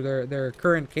operations, or their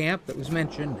current camp that was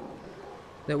mentioned,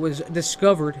 that was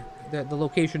discovered, the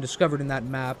location discovered in that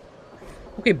map.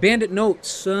 Okay, bandit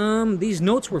notes. These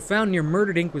notes were found near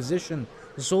murdered Inquisition.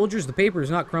 The soldiers, the paper is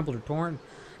not crumpled or torn,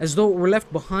 as though it were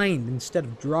left behind instead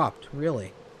of dropped.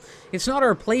 Really. It's not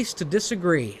our place to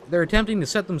disagree. They're attempting to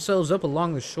set themselves up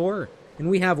along the shore, and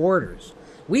we have orders.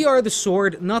 We are the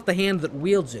sword, not the hand that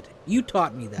wields it. You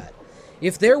taught me that.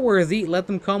 If they're worthy, let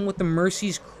them come with the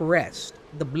Mercy's crest.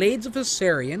 The Blades of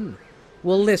Hessarian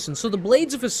will listen. So the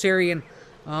Blades of Hessarian,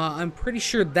 I'm pretty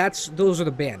sure those are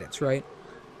the bandits, right?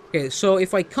 Okay, so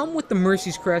if I come with the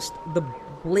Mercy's crest, the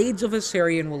Blades of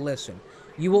Hessarian will listen.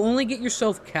 You will only get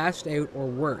yourself cast out or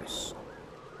worse.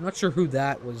 I'm not sure who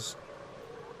that was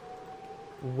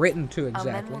written to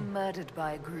exactly. Our men were murdered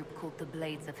by a group called the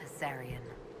Blades of Hessarian.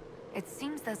 It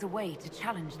seems there's a way to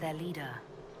challenge their leader.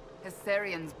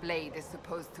 Hessarian's blade is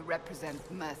supposed to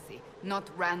represent mercy, not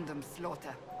random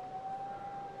slaughter.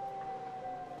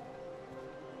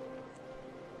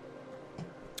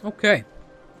 Okay.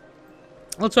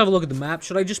 Let's have a look at the map.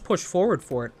 Should I just push forward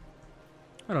for it?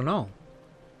 I don't know.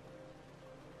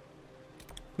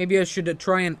 Maybe I should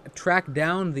try and track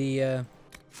down the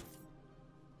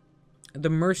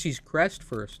Mercy's crest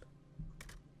first.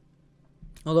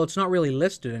 Although it's not really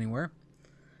listed anywhere.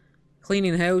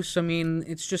 Cleaning house, I mean,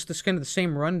 it's just this kind of the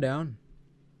same rundown.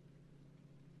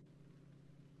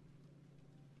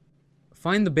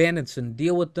 Find the bandits and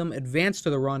deal with them. Advance to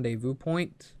the rendezvous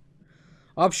point.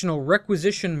 Optional,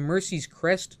 requisition Mercy's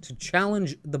crest to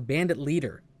challenge the bandit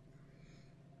leader.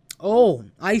 Oh,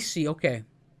 I see, okay.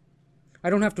 I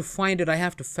don't have to find it, I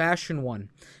have to fashion one.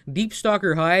 Deep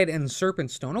Stalker hide and serpent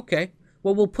stone, okay.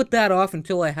 Well, we'll put that off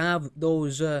until I have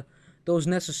those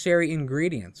necessary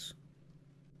ingredients.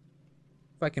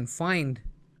 If I can find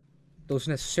those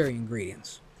necessary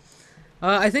ingredients.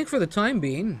 I think for the time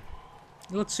being,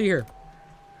 let's see here.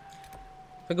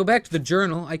 If I go back to the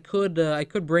journal, I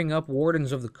could bring up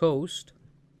Wardens of the Coast.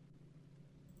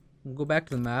 We'll go back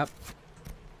to the map.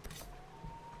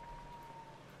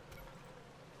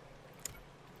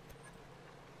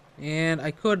 And I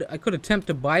could attempt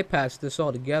to bypass this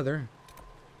altogether.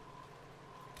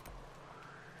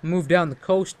 Move down the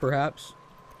coast, perhaps.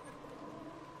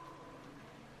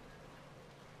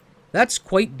 That's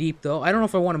quite deep, though. I don't know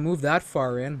if I want to move that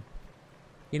far in.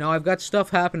 You know, I've got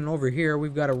stuff happening over here.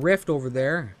 We've got a rift over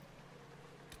there.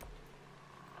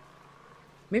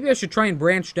 Maybe I should try and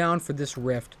branch down for this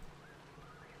rift.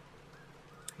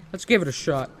 Let's give it a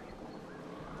shot.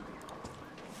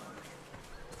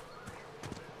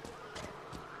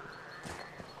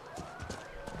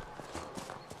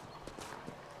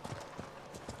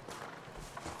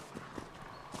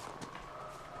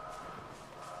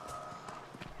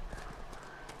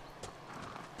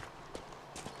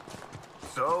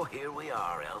 So here we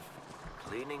are, Elf.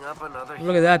 Cleaning up another...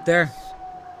 Look at that there.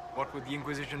 What would the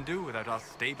Inquisition do without our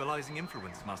stabilizing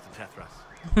influence, Master Tethras?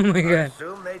 Oh my I god.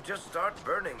 assume they just start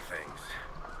burning things.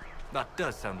 That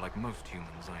does sound like most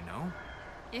humans I know.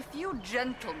 If you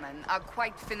gentlemen are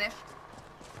quite finished,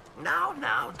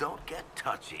 Now, don't get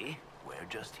touchy. We're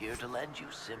just here to lend you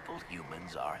simple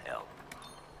humans our help.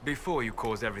 Before you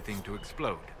cause everything to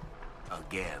explode.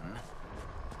 Again.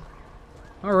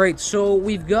 Alright, so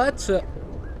we've got a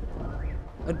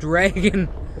dragon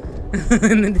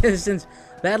in the distance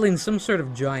battling some sort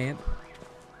of giant.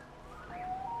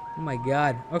 Oh my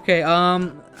god. Okay,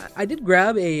 I did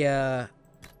grab the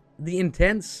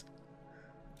intense...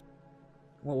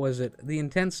 What was it? The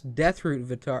intense Deathroot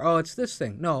Vitar. Oh, it's this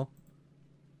thing. No.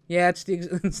 Yeah, it's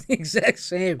the exact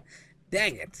same.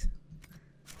 Dang it.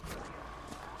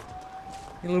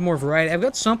 Need a little more variety. I've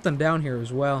got something down here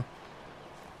as well.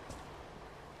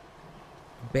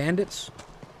 Bandits?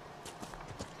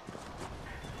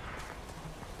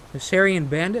 Hessarian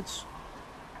bandits?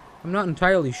 I'm not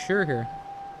entirely sure here.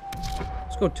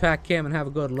 Let's go attack him and have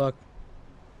a good look.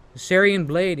 Hessarian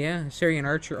blade, yeah. Hessarian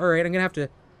archer. Alright, I'm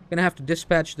gonna have to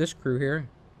dispatch this crew here.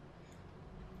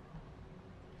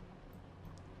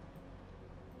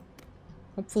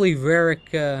 Hopefully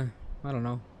Varric, I don't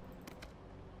know.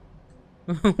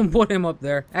 We'll put him up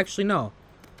there. Actually, no.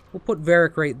 We'll put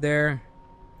Varric right there.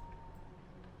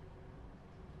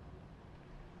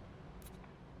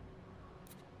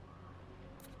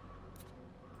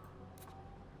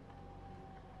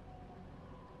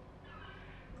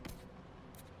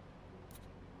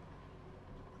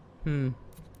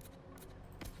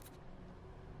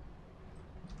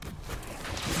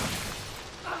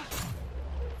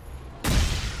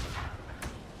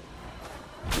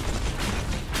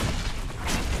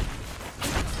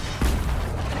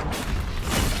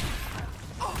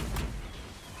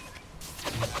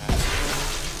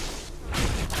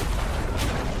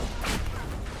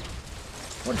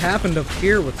 What happened up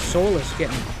here with Solus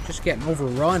just getting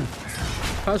overrun?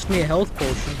 Cost me a health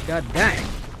potion. God dang.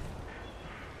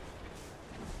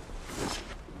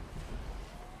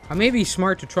 I may be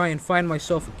smart to try and find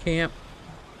myself a camp.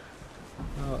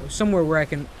 Somewhere where I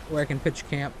can pitch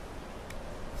camp.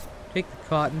 Take the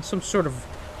cotton. Some sort of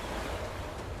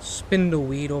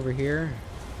spindleweed over here.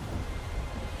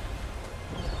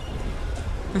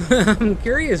 I'm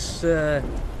curious.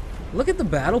 Look at the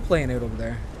battle playing out over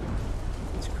there.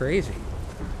 It's crazy.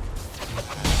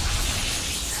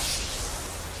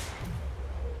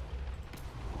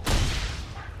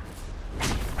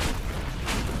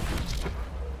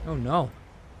 Oh no.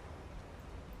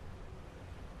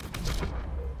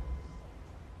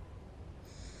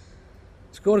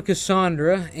 Let's go to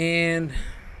Cassandra and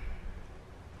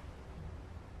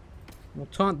we'll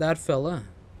taunt that fella.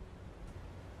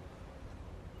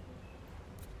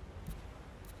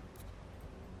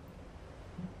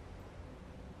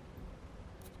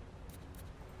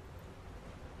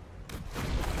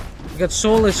 We got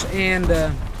Solus and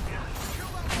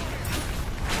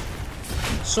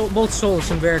both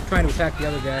Solus and Varric trying to attack the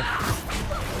other guy.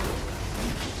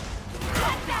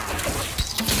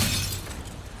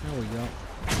 There we go.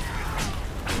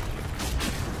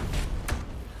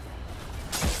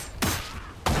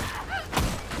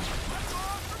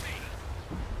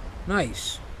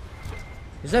 Nice.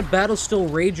 Is that battle still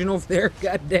raging over there?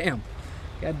 God damn.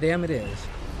 God damn it is.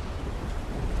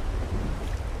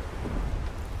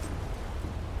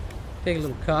 Take a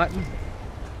little cotton.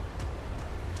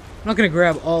 I'm not gonna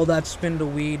grab all that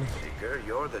spindleweed. Seeker,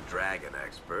 you're the dragon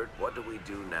expert. What do we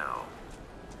do now?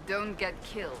 Don't get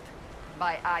killed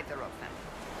by either of them.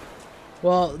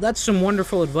 Well, that's some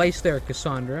wonderful advice there,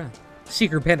 Cassandra.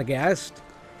 Seeker Pendergast.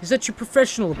 Is that your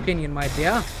professional opinion, my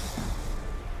dear?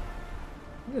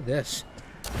 Look at this.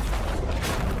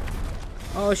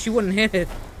 Oh, she wouldn't hit it.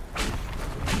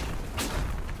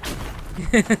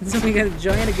 So we got a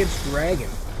giant against dragon.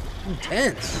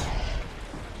 Intense.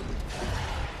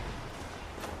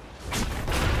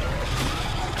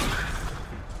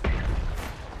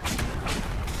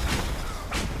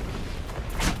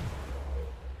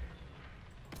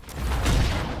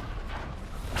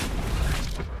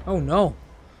 Oh no.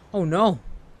 Oh no.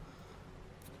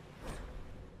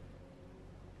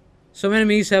 Some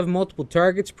enemies have multiple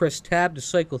targets. Press tab to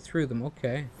cycle through them.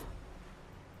 Okay.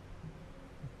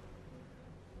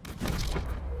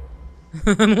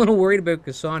 I'm a little worried about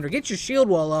Cassandra. Get your shield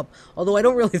wall up, although I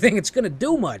don't really think it's going to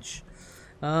do much.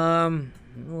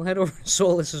 We'll head over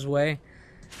Solus's way.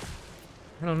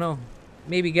 I don't know.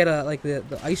 Maybe get like the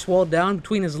ice wall down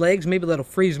between his legs. Maybe that'll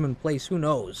freeze him in place. Who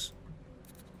knows?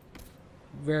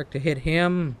 Varric to hit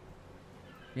him.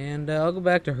 And I'll go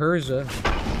back to Herza.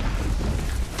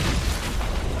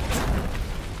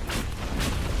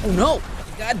 Oh no!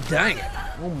 God dang it!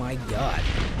 Oh my god.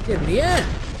 Get in the end!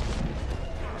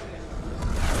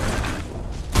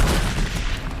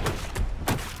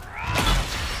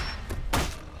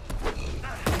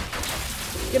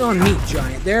 Get on me,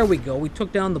 giant. There we go. We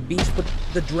took down the beast, but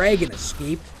the dragon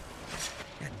escaped.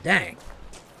 God dang.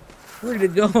 Where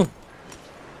did it go?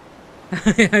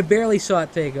 I barely saw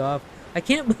it take off. I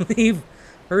can't believe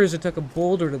Herza took a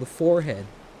boulder to the forehead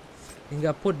and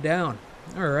got put down.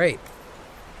 Alright.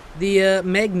 The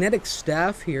magnetic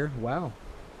staff here. Wow.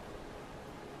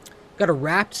 Got a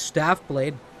wrapped staff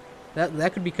blade.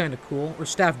 That could be kind of cool. Or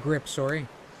staff grip, sorry.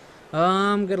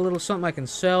 Got a little something I can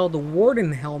sell. The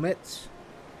Warden helmet.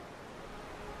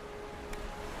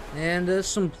 And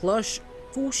some plush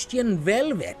fustian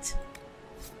velvet.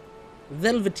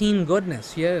 Velveteen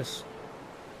goodness, yes.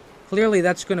 Clearly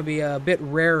that's going to be a bit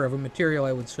rare of a material,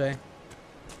 I would say.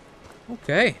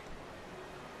 Okay.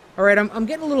 Alright, I'm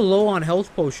getting a little low on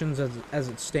health potions as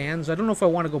it stands. I don't know if I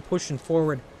want to go pushing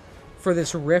forward for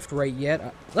this rift right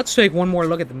yet. Let's take one more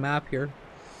look at the map here.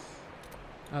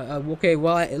 Okay,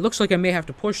 well, it looks like I may have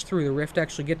to push through the rift to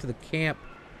actually get to the camp.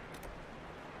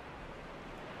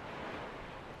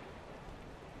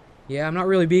 Yeah, I'm not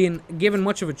really being given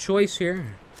much of a choice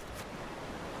here.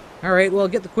 Alright, well,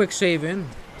 get the quick save in.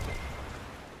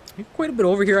 Quite a bit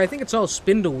over here. I think it's all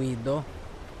spindleweed, though.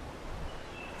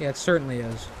 Yeah, it certainly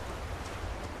is.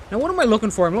 Now, what am I looking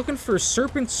for? I'm looking for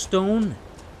serpent stone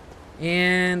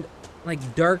and,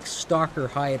 like, dark stalker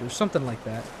hide or something like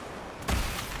that.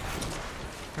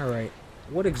 Alright.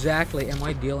 What exactly am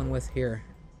I dealing with here?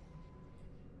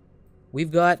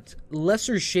 We've got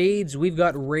lesser shades. We've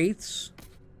got wraiths.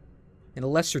 And a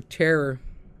lesser terror.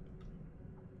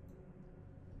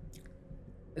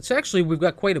 It's actually, we've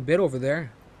got quite a bit over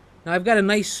there. Now, I've got a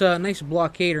nice nice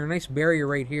blockade or a nice barrier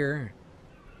right here.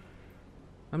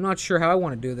 I'm not sure how I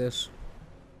want to do this.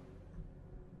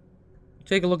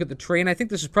 take a look at the train. I think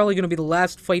this is probably going to be the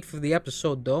last fight for the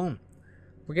episode, though.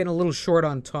 We're getting a little short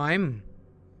on time.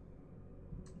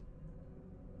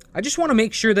 I just want to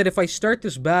make sure that if I start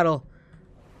this battle,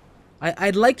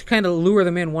 I'd like to kind of lure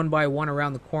them in one by one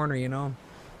around the corner, you know.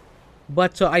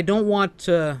 But I don't want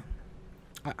to...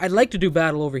 I'd like to do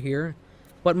battle over here,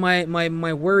 but my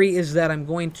worry is that I'm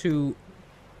going to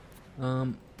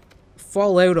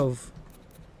fall out of...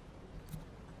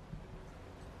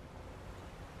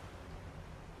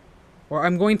 Or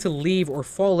I'm going to leave or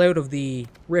fall out of the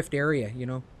rift area, you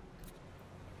know.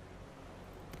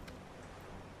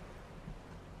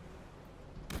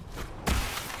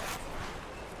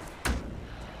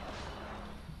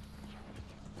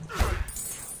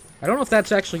 I don't know if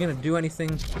that's actually going to do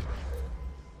anything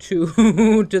to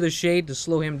the shade to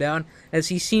slow him down, as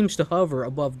he seems to hover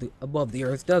above the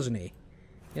earth, doesn't he?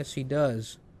 Yes, he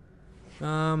does.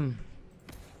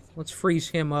 Let's freeze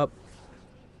him up.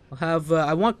 I'll have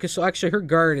I want actually her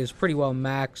guard is pretty well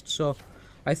maxed, so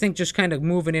I think just kind of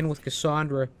moving in with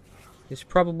Cassandra is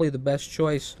probably the best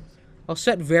choice. I'll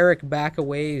set Varric back a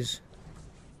ways,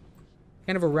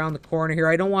 kind of around the corner here.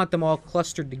 I don't want them all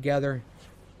clustered together.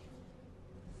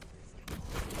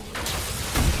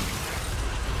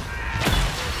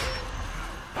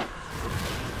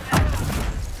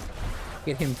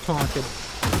 Get him taunted.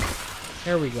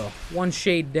 There we go. One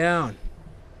shade down.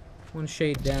 One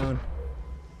shade down.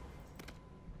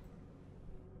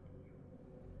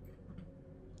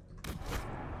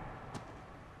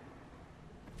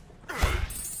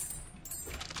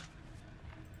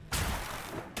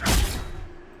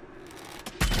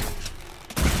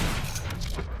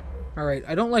 Alright,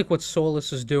 I don't like what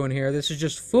Solus is doing here. This is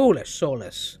just foolish,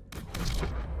 Solus.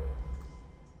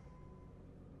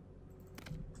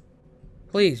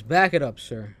 Please, back it up,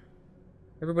 sir.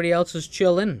 Everybody else is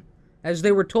chilling, as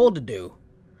they were told to do.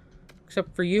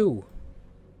 Except for you.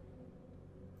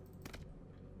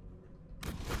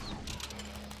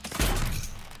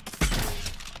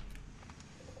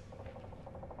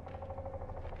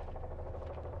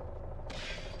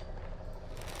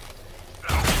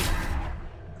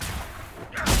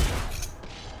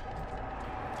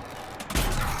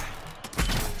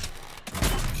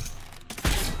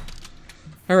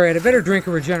 Alright, I better drink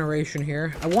a regeneration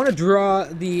here. I want to draw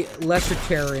the Lesser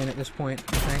Terror in at this point,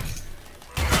 I think.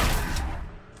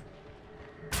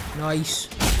 Nice.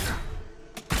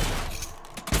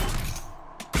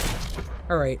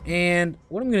 Alright, and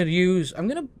what I'm going to use... I'm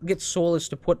going to get Solus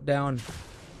to put down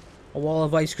a wall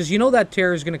of ice, because you know that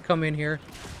terror is going to come in here.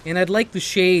 And I'd like the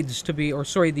shades to be... Or,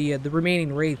 sorry, the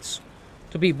remaining wraiths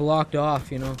to be blocked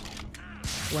off, you know.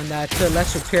 When that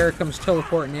Lesser Terror comes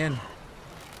teleporting in.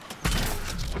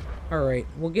 Alright,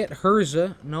 we'll get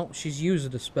Herza. No, she's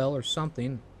used a spell or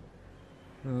something.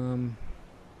 Dang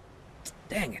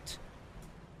it.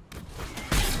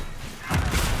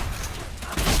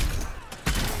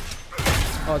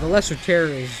 Oh, the Lesser Terror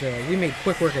is, we made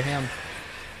quick work of him.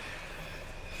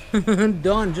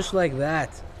 Done, just like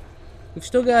that. We've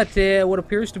still got, what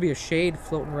appears to be a shade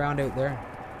floating around out there.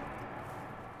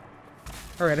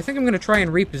 Alright, I think I'm going to try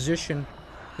and reposition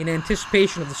in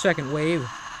anticipation of the second wave.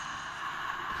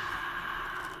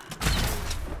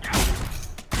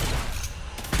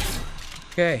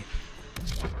 Okay.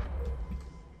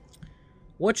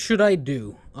 What should I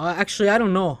do? Actually, I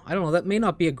don't know. I don't know. That may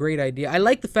not be a great idea. I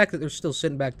like the fact that they're still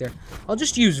sitting back there. I'll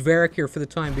just use Varric here for the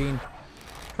time being.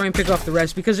 Try and pick off the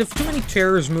rest, because if too many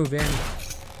terrors move in...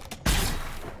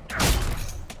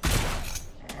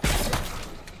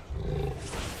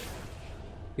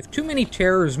 If too many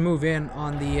terrors move in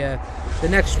on the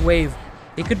next wave,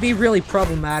 it could be really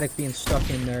problematic being stuck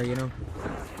in there, you know?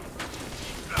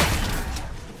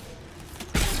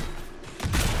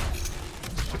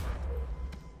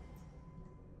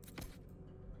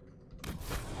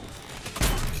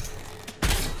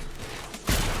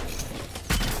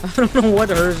 I don't know what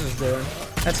hers is doing.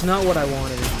 That's not what I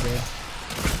wanted it to do.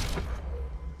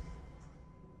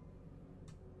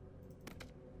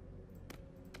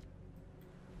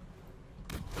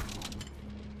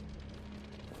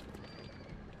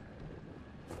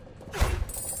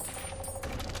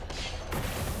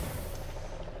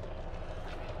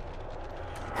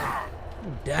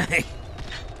 Oh, dang.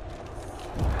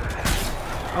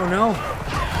 Oh no.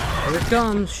 Here it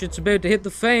comes. Shit's about to hit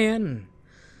the fan.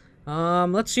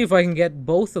 Let's see if I can get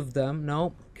both of them.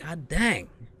 No. God dang.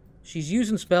 She's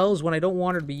using spells when I don't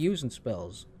want her to be using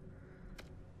spells.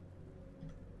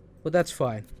 But that's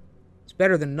fine. It's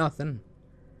better than nothing.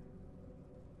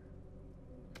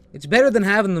 It's better than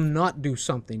having them not do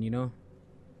something, you know?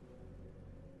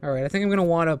 Alright, I think I'm going to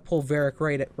want to pull Varric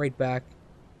right back.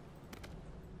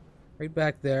 Right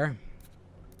back there.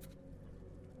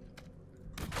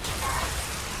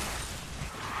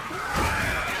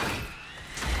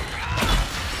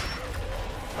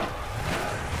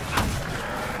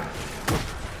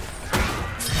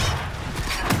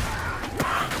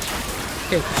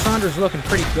 Okay, Cassandra's looking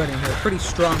pretty good in here. Pretty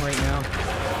strong right now.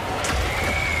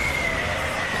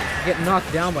 Getting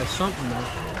knocked down by something, though.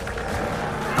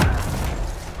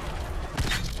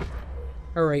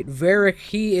 Alright, Varric,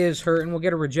 he is hurt, and we'll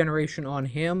get a regeneration on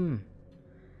him.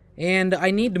 And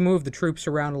I need to move the troops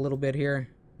around a little bit here.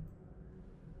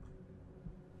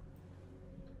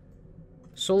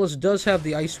 Solus does have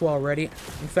the ice wall ready.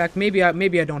 In fact, maybe I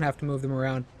don't have to move them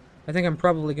around. I think I'm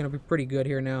probably going to be pretty good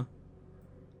here now.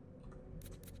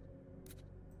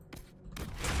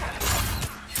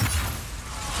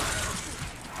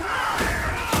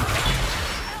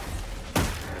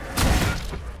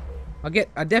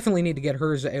 I definitely need to get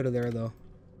hers out of there, though.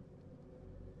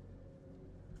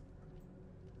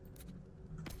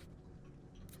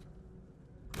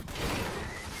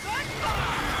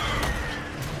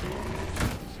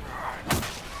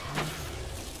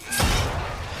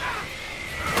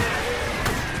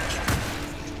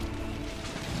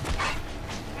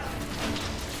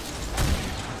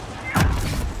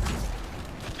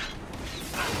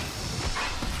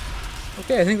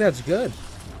 Okay, I think that's good.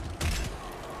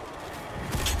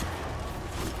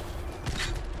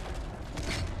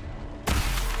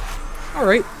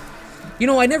 Alright. You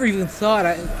know, I never even thought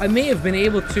I may have been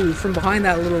able to, from behind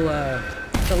that little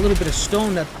bit of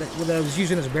stone that I was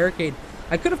using as a barricade,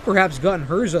 I could have perhaps gotten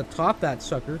hers atop that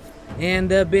sucker and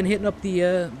been hitting up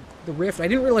the rift. I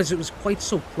didn't realize it was quite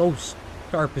so close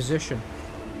to our position,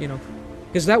 you know,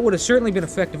 because that would have certainly been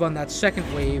effective on that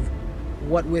second wave.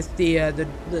 What with the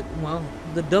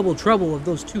double trouble of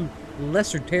those two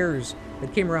lesser terrors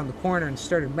that came around the corner and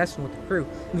started messing with the crew.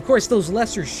 And of course, those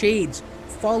lesser shades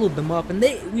followed them up, and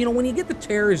they, you know, when you get the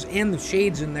terrors and the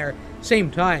shades in there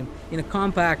same time in a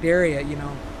compact area, you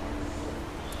know,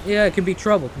 yeah, it can be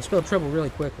trouble. It can spell trouble really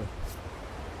quickly.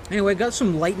 Anyway, got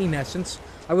some lightning essence.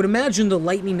 I would imagine the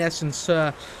lightning essence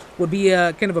would be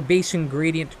kind of a base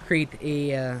ingredient to create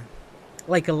a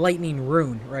like a lightning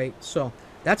rune, right? So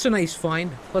that's a nice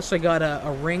find. Plus, I got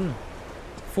a ring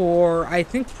for, I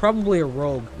think, probably a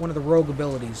rogue, one of the rogue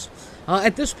abilities.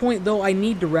 At this point, though, I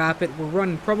need to wrap it. We're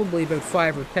running probably about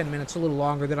 5 or 10 minutes, a little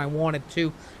longer than I wanted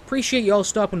to. Appreciate y'all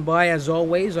stopping by, as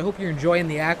always. I hope you're enjoying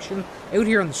the action. Out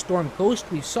here on the Storm Coast,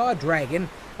 we saw a dragon,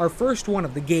 our first one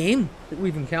of the game that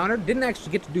we've encountered. Didn't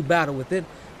actually get to do battle with it,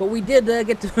 but we did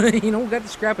get to, you know, got to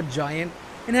scrap a giant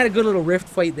and had a good little rift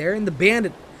fight there. And the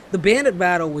bandit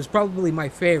battle was probably my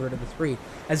favorite of the three,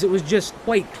 as it was just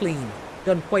quite clean.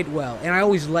 Done quite well, and I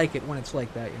always like it when it's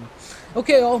like that, you know.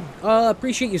 Okay, all,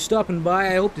 appreciate you stopping by.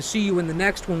 I hope to see you in the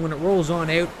next one when it rolls on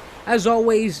out. As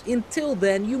always, until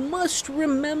then, you must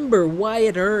remember why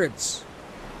it hurts.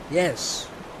 Yes.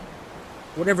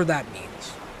 Whatever that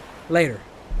means. Later.